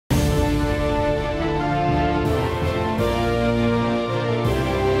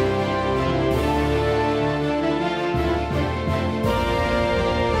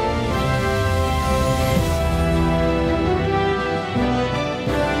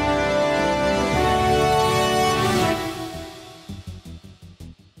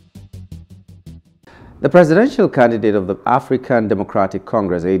The presidential candidate of the African Democratic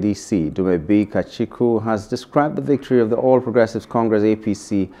Congress, ADC, Dumebi Kachiku, has described the victory of the All Progressives Congress,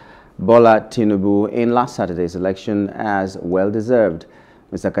 APC, Bola Tinubu, in last Saturday's election as well-deserved.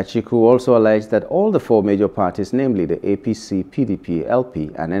 Mr. Kachiku also alleged that all the four major parties, namely the APC, PDP,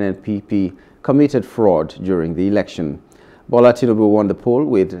 LP, and NNPP, committed fraud during the election. Bola Tinubu won the poll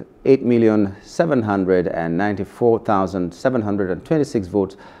with 8,794,726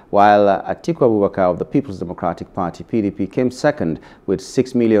 votes, while Atiku Abubakar of the People's Democratic Party, PDP, came second with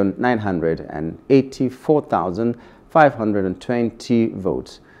 6,984,520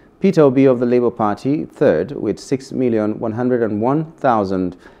 votes. Peter Obi of the Labour Party, third with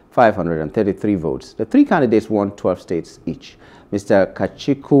 6,101,533 votes. The three candidates won 12 states each. Mr.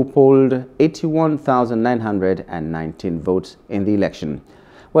 Kachiku polled 81,919 votes in the election.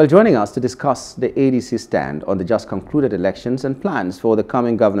 Well, joining us to discuss the ADC stand on the just concluded elections and plans for the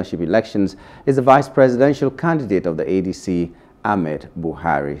coming governorship elections is the vice presidential candidate of the ADC, Ahmed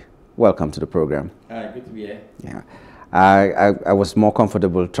Buhari. Welcome to the program. Hi, good to be here. Yeah. I was more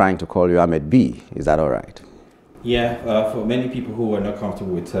comfortable trying to call you Ahmed B. Is that all right? Yeah, for many people who are not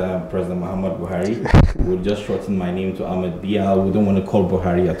comfortable with President Muhammad Buhari, would just shorten my name to Ahmed B. We don't want to call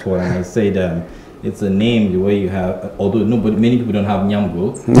Buhari at all. And I said it's a name the way you have, although many people don't have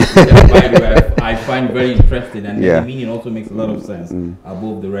Nyamgo. I find very interesting, and the meaning also makes a lot of sense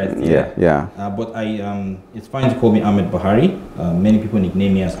above the rest. But it's fine to call me Ahmed Buhari. Many people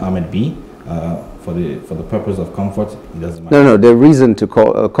nickname me as Ahmed B. For the purpose of comfort, it doesn't matter. No, the reason to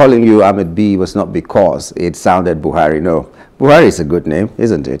calling you Ahmed B was not because it sounded Buhari. No, Buhari is a good name,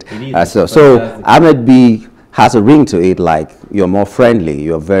 isn't it? It is. So Ahmed B has a ring to it, like you're more friendly,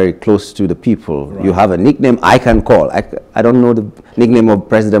 you're very close to the people. Right. You have a nickname I can call. I don't know the nickname of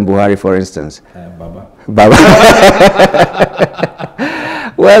President Buhari, for instance. Baba. Baba.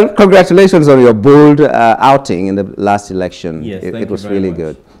 Well, congratulations on your bold outing in the last election. Yes, it was very really much.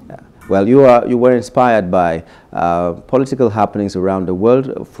 good. Well, you were inspired by political happenings around the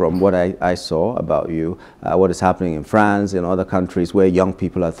world. From what I saw about you, what is happening in France and other countries where young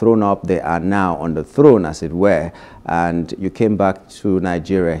people are thrown up, they are now on the throne, as it were. And you came back to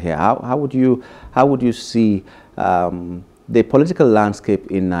Nigeria here. How would you see the political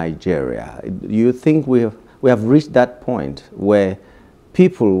landscape in Nigeria? Do you think we have reached that point where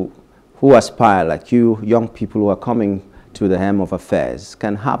people who aspire, like you, young people who are coming to the helm of affairs,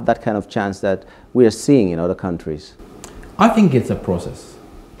 can have that kind of chance that we are seeing in other countries? I think it's a process.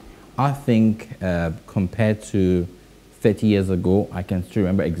 I think compared to 30 years ago, I can still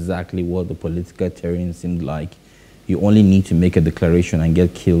remember exactly what the political terrain seemed like. You only need to make a declaration and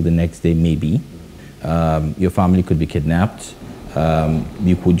get killed the next day, maybe. Your family could be kidnapped.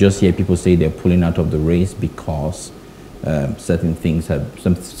 You could just hear people say they're pulling out of the race because certain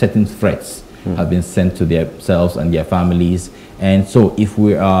threats have been sent to themselves and their families. And so if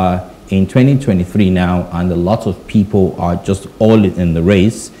we are in 2023 now and a lot of people are just all in the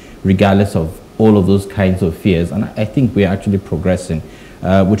race, regardless of all of those kinds of fears, and I think we're actually progressing.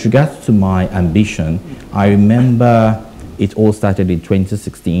 With regards to my ambition, I remember it all started in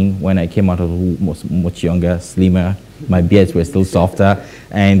 2016 when I came out of much younger, slimmer, my beards were still softer,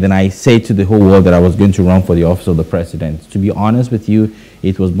 and then I said to the whole world that I was going to run for the office of the president. To be honest with you,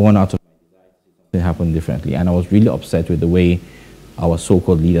 it was born out of it happened differently, and I was really upset with the way our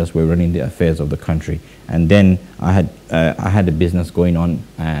so-called leaders were running the affairs of the country. And then I had a business going on,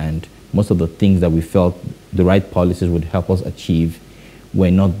 and most of the things that we felt the right policies would help us achieve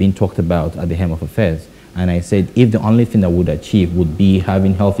were not being talked about at the helm of affairs. And I said, if the only thing I would achieve would be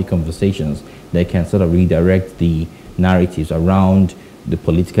having healthy conversations that can sort of redirect the narratives around the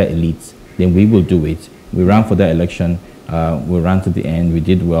political elites, then we will do it. We ran for that election. We ran to the end. We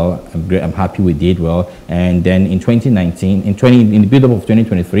did well. I'm happy we did well. And then in 2019, in the build-up of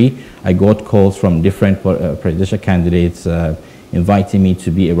 2023, I got calls from different presidential candidates inviting me to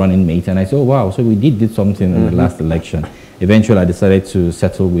be a running mate. And I said, oh, wow, so we did something in the last election. Eventually, I decided to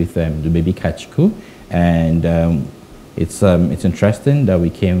settle with Dumebi Kachiku. And it's interesting that we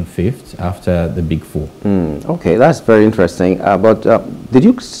came fifth after the big four. Okay, that's very interesting. But did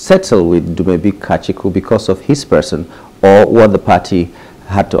you settle with Dumebi Kachiku because of his person or what the party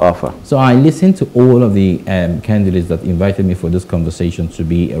had to offer? So I listened to all of the candidates that invited me for this conversation to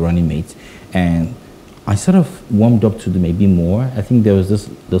be a running mate, and I sort of warmed up to Dumebi more. I think there was this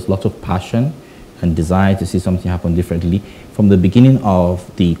lot of passion and desire to see something happen differently. From the beginning of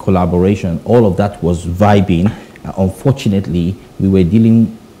the collaboration, all of that was vibing. Unfortunately, we were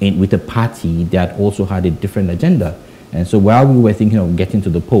dealing with a party that also had a different agenda. And so while we were thinking of getting to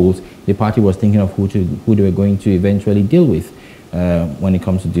the polls, the party was thinking of who they were going to eventually deal with. when it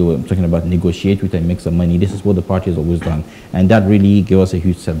comes to deal with, I'm talking about negotiate with and make some money. This is what the party has always done. And that really gave us a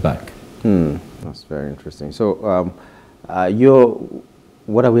huge setback. That's very interesting. So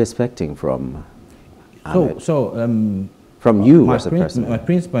what are we expecting from Ahmed? From you as a president? My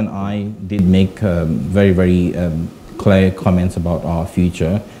principal and I did make very, very clear comments about our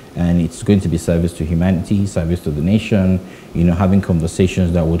future, and it's going to be service to humanity, service to the nation, you know, having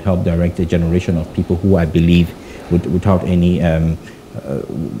conversations that would help direct a generation of people who I believe without any,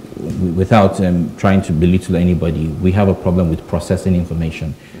 without trying to belittle anybody, we have a problem with processing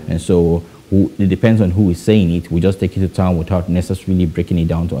information. And so it depends on who is saying it. We just take it to town without necessarily breaking it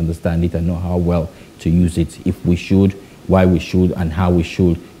down to understand it and know how well to use it, if we should, why we should, and how we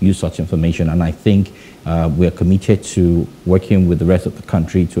should use such information. And I think we are committed to working with the rest of the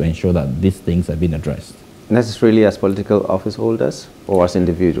country to ensure that these things have been addressed. Necessarily as political office holders or as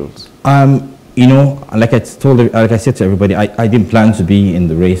individuals? You know, like I said to everybody, I didn't plan to be in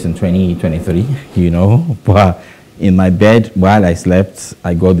the race in 2023, you know, but in my bed while I slept,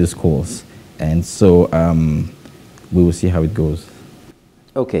 I got this calls. And so we will see how it goes.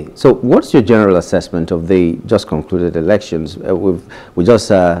 Okay, so what's your general assessment of the just concluded elections? We just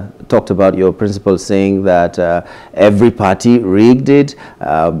talked about your principal saying that every party rigged it,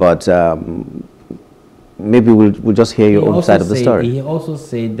 but maybe we'll just hear your own side of the story. He also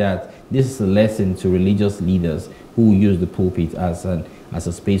said that this is a lesson to religious leaders who use the pulpit as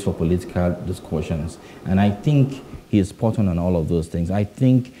a space for political discussions. And I think he is spot on all of those things. I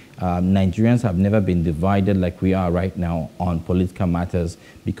think Nigerians have never been divided like we are right now on political matters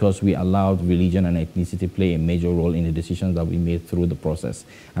because we allowed religion and ethnicity play a major role in the decisions that we made through the process.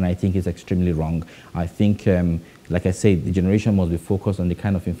 And I think it's extremely wrong. I think, like I said, the generation must be focused on the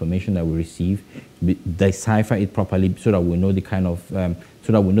kind of information that we receive, decipher it properly so that we know the kind of,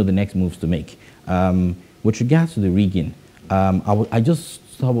 so that we know the next moves to make. With regards to the rigging, I just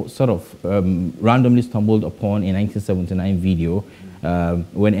sort of randomly stumbled upon a 1979 video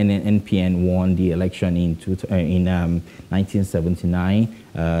when NPN won the election in 1979.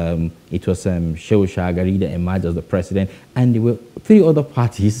 It was Shehu Shagari that emerged as the president, and there were 3 other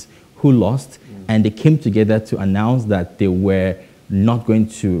parties who lost, and they came together to announce that they were not going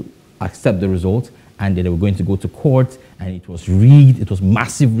to accept the result, and that they were going to go to court, and it was rigged. It was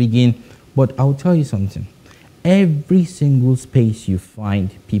massive rigging. But I'll tell you something. Every single space you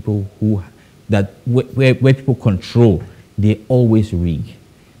find people where people control, they always rig.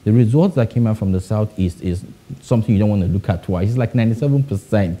 The results that came out from the Southeast is something you don't want to look at twice. It's like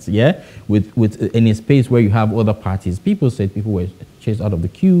 97%, yeah? In a space where you have other parties. People said people were chased out of the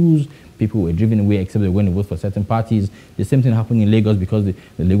queues, people were driven away except they were going to vote for certain parties. The same thing happened in Lagos because the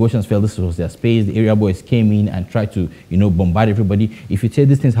Lagosians felt this was their space. The area boys came in and tried to, you know, bombard everybody. If you say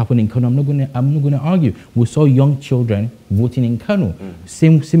these things happen in Kano, I'm not going to argue. We saw young children voting in Kano.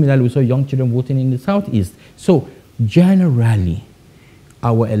 Similarly, we saw young children voting in the Southeast. So generally,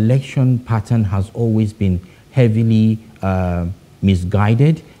 our election pattern has always been heavily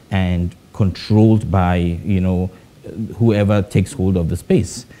misguided and controlled by, you know, whoever takes hold of the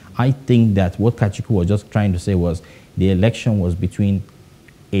space. I think that what Kachiku was just trying to say was the election was between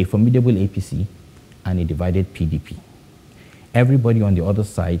a formidable APC and a divided PDP. Everybody on the other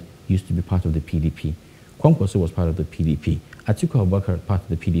side used to be part of the PDP. Kwankwaso was part of the PDP. Atiku Abubakar part of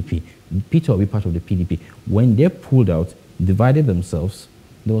the PDP. Peter Obi part of the PDP. When they pulled out, divided themselves,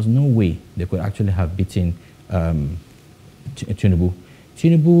 there was no way they could actually have beaten Tinubu.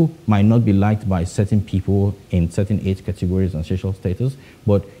 Tinubu might not be liked by certain people in certain age categories and social status,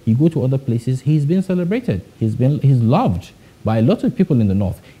 but you go to other places, he's been celebrated. He's loved by a lot of people in the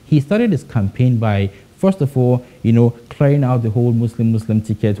north. He started his campaign by, first of all, you know, clearing out the whole Muslim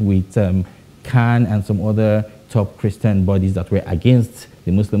ticket with Khan and some other top Christian bodies that were against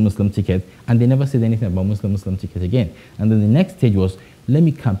the Muslim ticket, and they never said anything about Muslim ticket again. And then the next stage was, let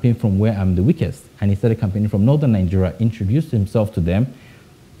me campaign from where I'm the weakest. And he started campaigning from northern Nigeria, introduced himself to them,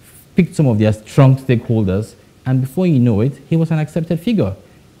 picked some of their strong stakeholders, and before you know it, he was an accepted figure.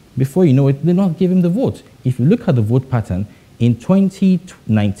 Before you know it, they did not give him the vote. If you look at the vote pattern, in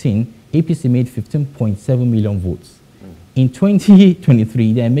 2019, APC made 15.7 million votes. In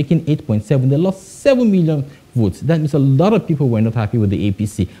 2023, they are making 8.7. They lost 7 million votes. That means a lot of people were not happy with the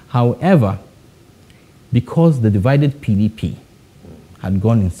APC. However, because the divided PDP had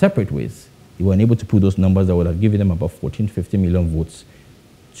gone in separate ways, they were unable to put those numbers that would have given them about 14, 15 million votes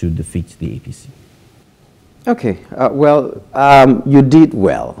to defeat the APC. Okay, you did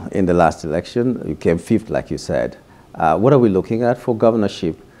well in the last election. You came 5th, like you said. What are we looking at for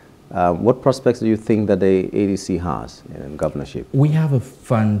governorship? What prospects do you think that the ADC has in governorship? We have a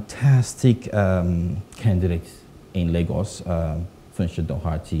fantastic candidate in Lagos. Funsho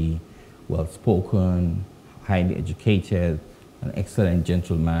Doherty, well-spoken, highly educated, an excellent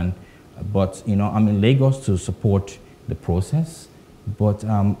gentleman. But, you know, I'm in Lagos to support the process, but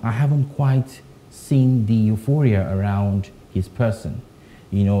I haven't quite seen the euphoria around his person.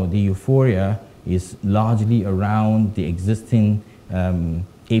 You know, the euphoria is largely around the existing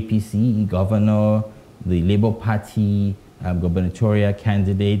APC governor, the Labour Party gubernatorial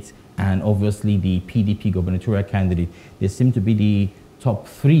candidate, and obviously the PDP gubernatorial candidate. They seem to be the top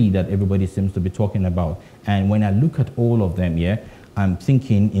three that everybody seems to be talking about. And when I look at all of them, yeah, I'm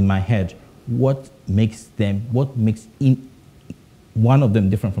thinking in my head, what makes one of them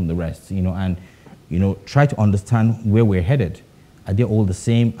different from the rest, you know, and, you know, try to understand where we're headed. Are they all the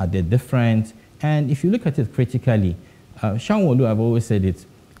same? Are they different? And if you look at it critically, Sanwo-Olu, I've always said it,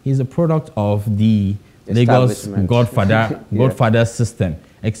 he's a product of the Lagos Godfather system.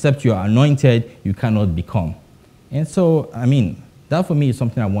 Except you are anointed, you cannot become. And so, I mean, that for me is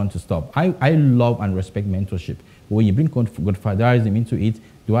something I want to stop. I love and respect mentorship. But when you bring Godfatherism into it,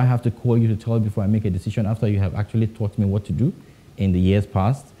 do I have to call you to tell you before I make a decision after you have actually taught me what to do in the years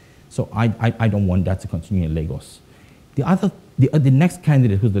past? So I don't want that to continue in Lagos. The next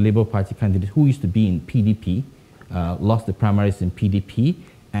candidate, who's the Labour Party candidate, who used to be in PDP, lost the primaries in PDP,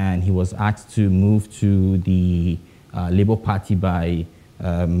 and he was asked to move to the Labour Party by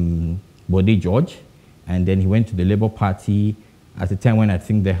Bode George, and then he went to the Labour Party at the time when I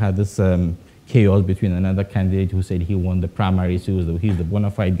think they had this chaos between another candidate who said he won the primaries, he's the bona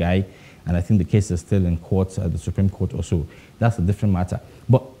fide guy, and I think the case is still in court at the Supreme Court or so. That's a different matter.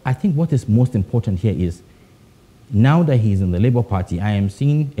 But I think what is most important here is, now that he's in the Labour Party, I am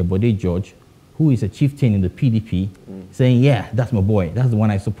seeing a Bode George, who is a chieftain in the PDP, saying, yeah, that's my boy, that's the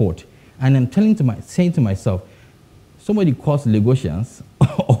one I support. And I'm saying to myself, somebody calls Lagosians,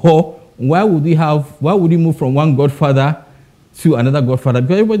 or why would we move from one godfather to another godfather?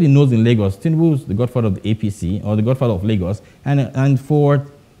 Because everybody knows in Lagos, Tinubu is the godfather of the APC, or the godfather of Lagos, and for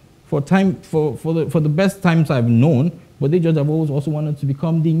the best times I've known, Bode George have always also wanted to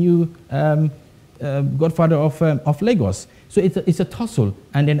become the new godfather of Lagos. So it's a tussle,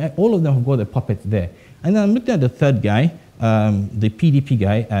 and then all of them have got a puppet there. And then I'm looking at the third guy, the PDP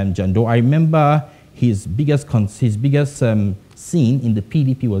guy, Jando. I remember his biggest scene in the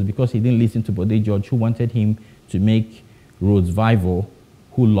PDP was because he didn't listen to Bode George, who wanted him to make Rhodes Vival,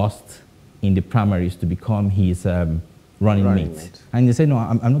 who lost in the primaries, to become his running mate. And he said, no,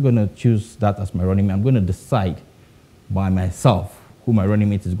 I'm not going to choose that as my running mate. I'm going to decide by myself who my running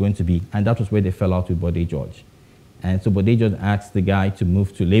mate is going to be. And that was where they fell out with Bode George. And so Bode George asked the guy to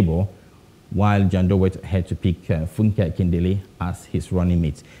move to Labour, while Jando went ahead to pick Funke Akindele as his running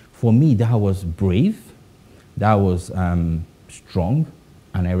mate. For me, that was brave, that was strong,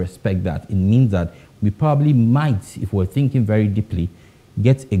 and I respect that. It means that we probably might, if we're thinking very deeply,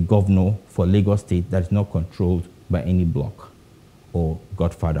 get a governor for Lagos State that is not controlled by any bloc or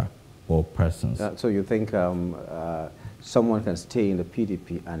godfather or persons. So you think someone can stay in the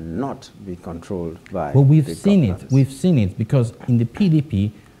PDP and not be controlled by... Well, we've seen it because in the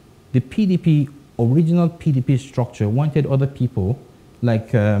PDP, original PDP structure wanted other people,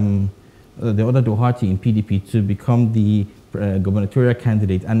 like the other Doherty in PDP, to become the gubernatorial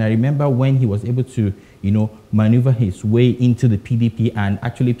candidate. And I remember when he was able to, you know, maneuver his way into the PDP and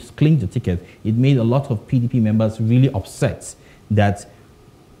actually clinch the ticket, it made a lot of PDP members really upset that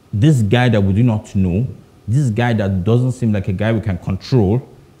this guy that we do not know, this guy that doesn't seem like a guy we can control,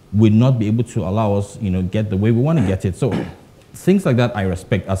 will not be able to allow us, you know, get the way we want to get it. So things like that I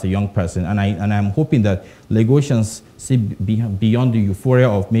respect as a young person, and I'm hoping that Lagosians see beyond the euphoria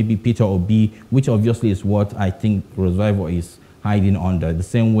of maybe Peter Obi, which obviously is what I think Revival is hiding under. The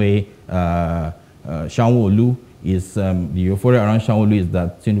same way Sanwo-Olu is, the euphoria around Sanwo-Olu is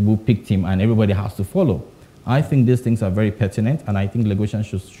that Tinubu picked him and everybody has to follow. I think these things are very pertinent, and I think Lagosians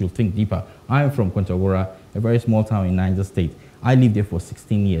should think deeper. I am from Kontagora, a very small town in Niger State. I lived there for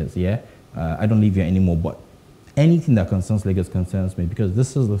 16 years, yeah? I don't live here anymore, but anything that concerns Lagos concerns me, because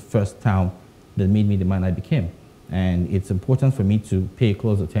this is the first town that made me the man I became. And it's important for me to pay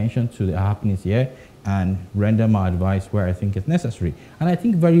close attention to the happenings here and render my advice where I think it's necessary. And I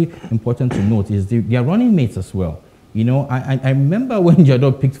think very important to note is their running mates as well. You know, I remember when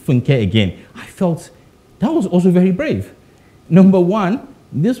Jado picked Funke again, I felt that was also very brave. Number one,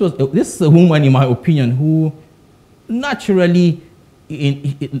 this is a woman, in my opinion, who naturally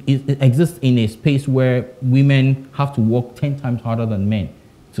exists in a space where women have to work 10 times harder than men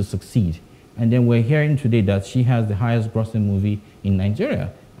to succeed. And then we're hearing today that she has the highest grossing movie in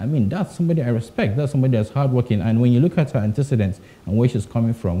Nigeria. I mean, that's somebody I respect. That's somebody that's hardworking. And when you look at her antecedents and where she's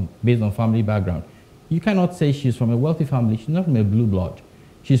coming from, based on family background, You cannot say she's from a wealthy family. She's not from a blue blood.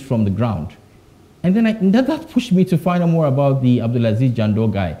 She's from the ground. And then that pushed me to find out more about the Abdulaziz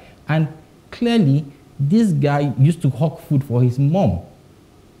Jando guy. And clearly, this guy used to hawk food for his mom.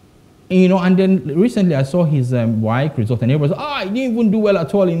 And then recently I saw his WAEC result, and everybody said, he didn't even do well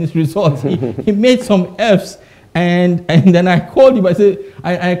at all in his results. He made some Fs. And then I called him. I said,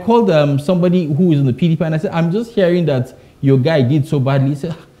 I called somebody who is in the PDP, and I said, I'm just hearing that your guy did so badly. He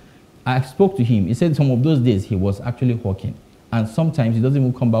said, I spoke to him. He said some of those days he was actually hawking. And sometimes he doesn't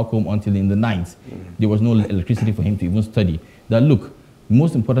even come back home until in the night. There was no electricity for him to even study. That look,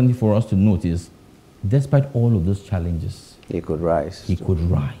 most importantly for us to note is, despite all of those challenges, he could rise. He could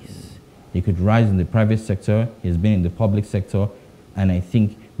rise. He could rise in the private sector. He's been in the public sector. And I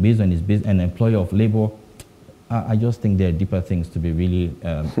think based on his business, an employer of labor, I just think there are deeper things to be really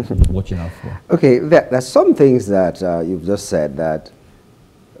watching out for. Okay, there's some things that you've just said that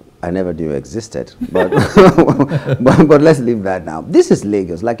I never knew existed, but, but let's leave that now. This is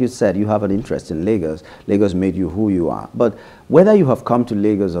Lagos. Like you said, you have an interest in Lagos. Lagos made you who you are. But whether you have come to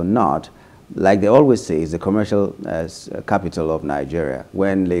Lagos or not, like they always say, it's the commercial capital of Nigeria.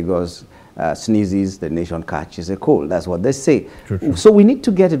 When Lagos sneezes, the nation catches a cold. That's what they say. True. So we need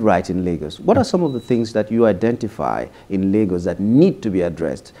to get it right in Lagos. What are some of the things that you identify in Lagos that need to be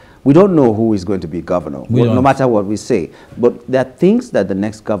addressed? We don't know who is going to be governor, no matter what we say. But there are things that the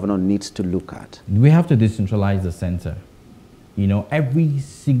next governor needs to look at. We have to decentralize the center. Every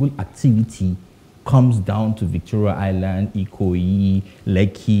single activity comes down to Victoria Island, Ikoyi,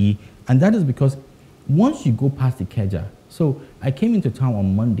 Lekki. And that is because once you go past Ikeja, so I came into town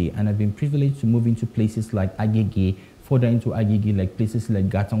on Monday and I've been privileged to move into places like Agege, further into Agege, like places like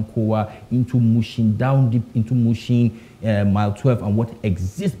Gatankowa, into Mushin, down deep into Mushin, mile 12, and what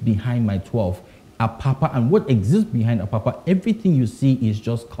exists behind my 12, Apapa, and what exists behind Apapa, everything you see is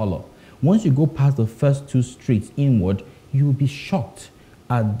just color. Once you go past the first two streets inward, you will be shocked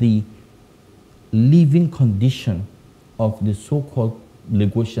at the living condition of the so-called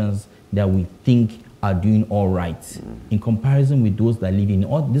Lagosians that we think are doing all right in comparison with those that live in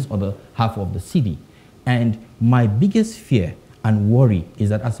all this other half of the city. And my biggest fear and worry is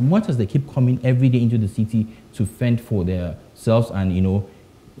that as much as they keep coming every day into the city to fend for themselves and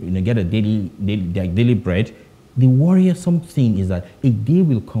get a their daily bread, the worrisome thing is that a day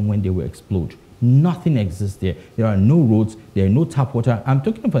will come when they will explode. Nothing exists there. There are no roads. There are no tap water. I'm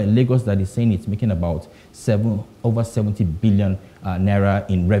talking about Lagos that is saying it's making about over 70 billion naira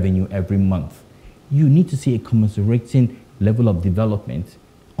in revenue every month. You need to see a commensurating level of development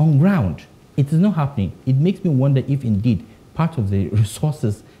on ground. It is not happening. It makes me wonder if indeed part of the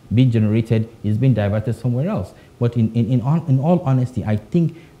resources being generated is being diverted somewhere else. But in all honesty, I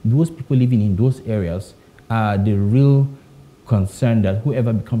think those people living in those areas are the real concern that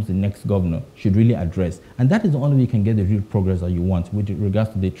whoever becomes the next governor should really address. And that is the only way you can get the real progress that you want with regards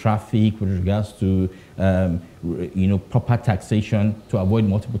to the traffic, with regards to proper taxation, to avoid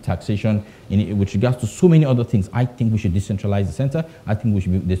multiple taxation, with regards to so many other things. I think we should decentralize the center. I think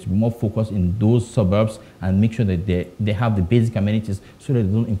there should be more focus in those suburbs and make sure that they have the basic amenities so that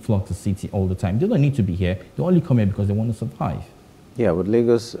they don't influx the city all the time. They don't need to be here. They only come here because they want to survive. Yeah, but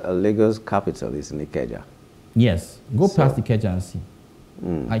Lagos capital is in Ikeja. Yes, go past Ikeja and see.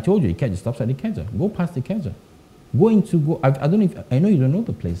 I told you, Ikeja stops at Ikeja. Go past Ikeja. I don't know if, I know you don't know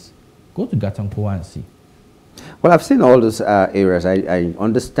the place. Go to Gatankowa and see. Well, I've seen all those areas. I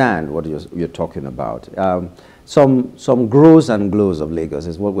understand what you're talking about. Some grows and glows of Lagos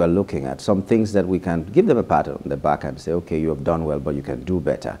is what we're looking at. Some things that we can give them a pat on the back and say, okay, you have done well, but you can do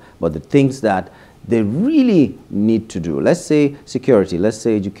better. But the things that they really need to do, let's say security, let's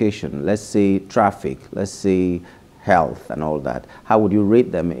say education, let's say traffic, let's say health and all that, how would you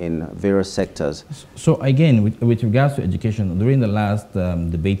rate them in various sectors? So again, with regards to education, during the last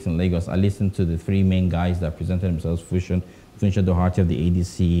debate in Lagos, I listened to the three main guys that presented themselves, Funke Doherty of the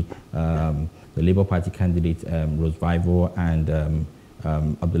ADC, the Labour Party candidate, Rose Vivo, and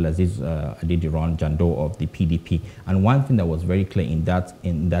Abdulaziz Adediran Jando of the PDP. And one thing that was very clear in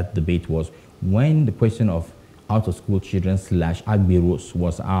that debate was when the question of out-of-school children / Agberos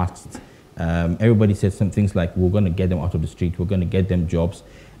was asked, everybody said some things like, we're going to get them out of the street, we're going to get them jobs.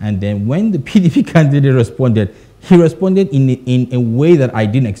 And then when the PDP candidate responded, he responded in a way that I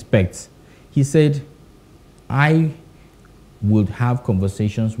didn't expect. He said, I would have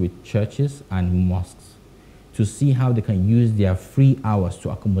conversations with churches and mosques to see how they can use their free hours to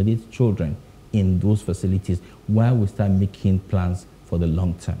accommodate children in those facilities while we start making plans for the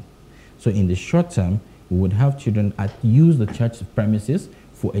long term. So in the short term, we would have children use the church premises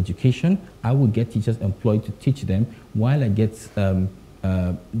for education. I would get teachers employed to teach them while I get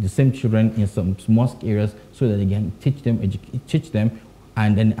the same children in some mosque areas so that they can teach them,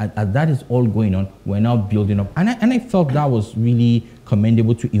 and then as that is all going on, we're now building up. And I felt that was really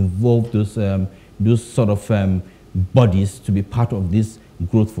commendable to involve those sort of bodies to be part of this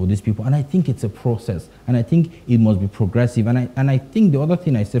growth for these people. And I think it's a process, and I think it must be progressive. And I think the other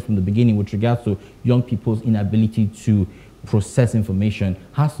thing I said from the beginning with regards to young people's inability to process information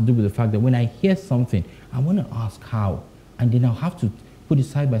has to do with the fact that when I hear something, I want to ask how, and then I'll have to put it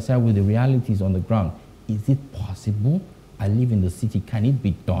side by side with the realities on the ground. Is it possible? I live in the city. Can it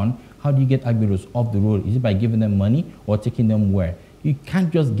be done? How do you get Agberos off the road? Is it by giving them money or taking them where? You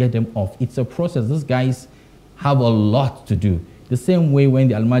can't just get them off. It's a process. These guys have a lot to do. The same way when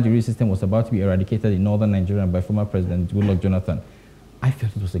the Almajiri system was about to be eradicated in northern Nigeria by former President Goodluck Jonathan, I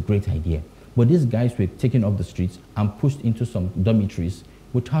felt it was a great idea. But these guys were taken off the streets and pushed into some dormitories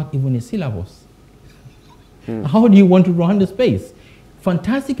without even a syllabus. How do you want to run the space?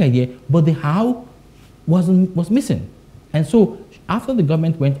 Fantastic idea, but the how was missing. And so after the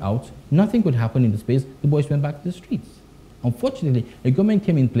government went out, nothing could happen in the space. The boys went back to the streets. Unfortunately, the government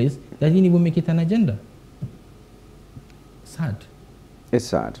came in place that didn't even make it an agenda. Sad. It's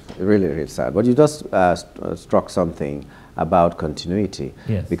sad. It really, really sad. But you just struck something about continuity.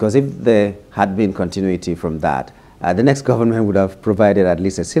 Yes. Because if there had been continuity from that, the next government would have provided at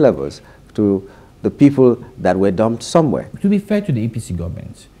least a syllabus to the people that were dumped somewhere. To be fair to the APC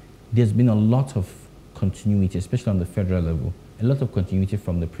government, there's been a lot of continuity, especially on the federal level. A lot of continuity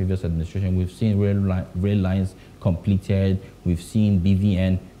from the previous administration. We've seen rail lines completed. We've seen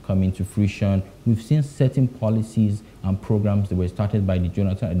BVN come into fruition. We've seen certain policies and programs that were started by the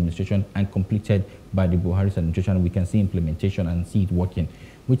Jonathan administration and completed by the Buhari administration. We can see implementation and see it working,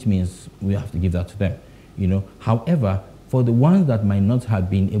 which means we have to give that to them. You know, however, for the ones that might not have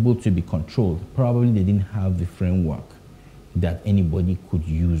been able to be controlled, probably they didn't have the framework that anybody could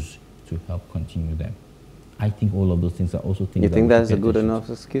use to help continue them. I think all of those things are also things. You think that's a good enough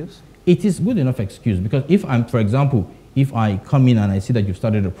excuse? It is good enough excuse, because if I'm, for example, if I come in and I see that you've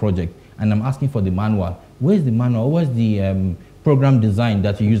started a project and I'm asking for the manual, where's the manual? Where's the program design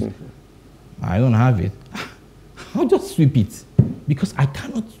that you use? I don't have it. I'll just sweep it, because I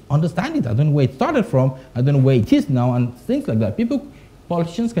cannot understand it. I don't know where it started from. I don't know where it is now, and things like that.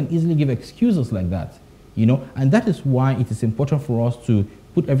 Politicians can easily give excuses like that, you know, and that is why it is important for us to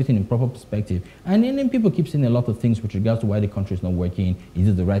put everything in proper perspective. And then people keep saying a lot of things with regards to why the country is not working. Is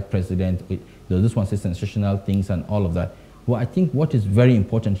it the right president? Does this one say sensational things and all of that? Well, I think what is very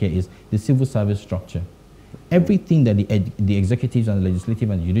important here is the civil service structure. Everything that the executives and the legislative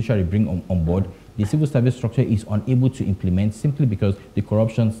and the judiciary bring on board, the civil service structure is unable to implement, simply because the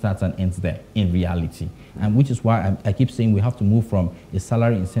corruption starts and ends there in reality. And which is why I keep saying we have to move from a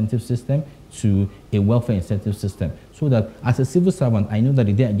salary incentive system to a welfare incentive system, so that as a civil servant, I know that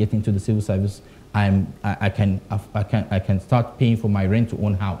the day I get into the civil service, I can start paying for my rent to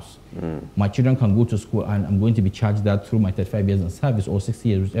own house. My children can go to school, and I'm going to be charged that through my 35 years in service or 60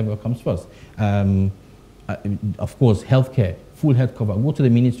 years, whichever comes first. Of course, healthcare, full health cover. Go to the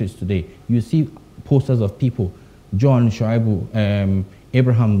ministries today, you see posters of people, John Shoaibu,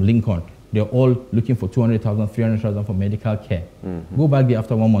 Abraham Lincoln. They're all looking for 200,000, 300,000 for medical care. Go back there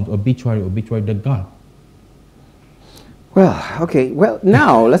after 1 month, obituary, they're gone. Well, okay. Well,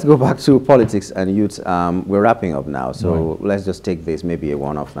 now let's go back to politics and youth. We're wrapping up now, so let's just take this, maybe a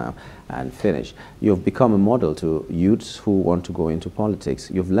one-off now, and finish. You've become a model to youths who want to go into politics.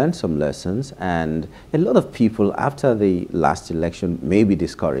 You've learned some lessons, and a lot of people after the last election may be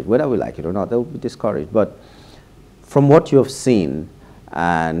discouraged. Whether we like it or not, they'll be discouraged. But from what you have seen,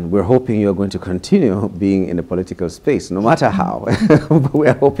 and we're hoping you're going to continue being in the political space, no matter how.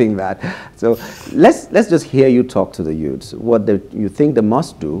 We're hoping that. So let's just hear you talk to the youths. What you think they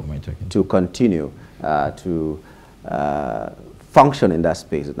must do to continue to function in that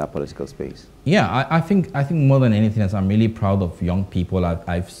space, in that political space. Yeah, I think more than anything else, I'm really proud of young people.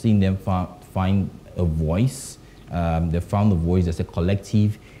 I've seen them find a voice. They found a voice as a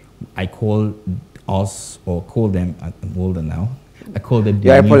collective. I call us, or call them, I'm older now, I call them.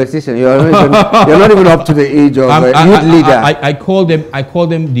 You're a politician. You're not even up to the age of a youth leader. I call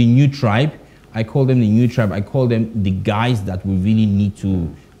them the new tribe. I call them the new tribe. I call them the guys that we really need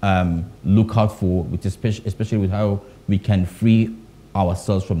to look out for, which especially with how we can free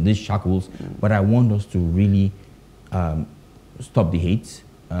ourselves from these shackles. But I want us to really stop the hate.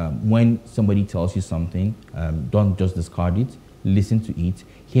 When somebody tells you something, don't just discard it. Listen to it.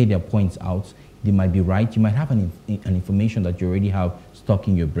 Hear their points out. They might be right. You might have an information that you already have stuck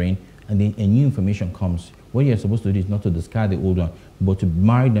in your brain, and then a new information comes. What you're supposed to do is not to discard the old one, but to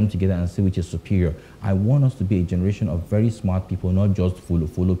marry them together and see which is superior. I want us to be a generation of very smart people, not just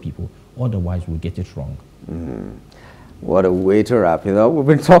follow people. Otherwise, we'll get it wrong. What a way to wrap it up. We've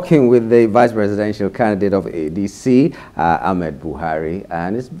been talking with the vice presidential candidate of ADC, Ahmed Buhari,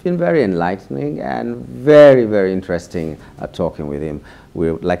 and it's been very enlightening and very, very interesting talking with him.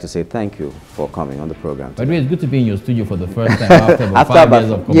 We would like to say thank you for coming on the program. By the way, it's good to be in your studio for the first time after about 5 years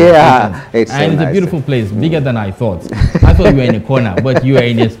of conversation. Yeah, it's and so it's a beautiful place, bigger than I thought. I thought you were in a corner, but you are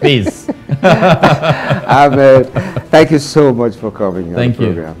in a space. Ahmed, thank you so much for coming on the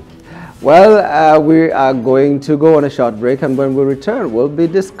program. Well, we are going to go on a short break, and when we return, we'll be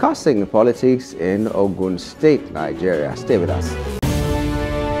discussing politics in Ogun State, Nigeria. Stay with us.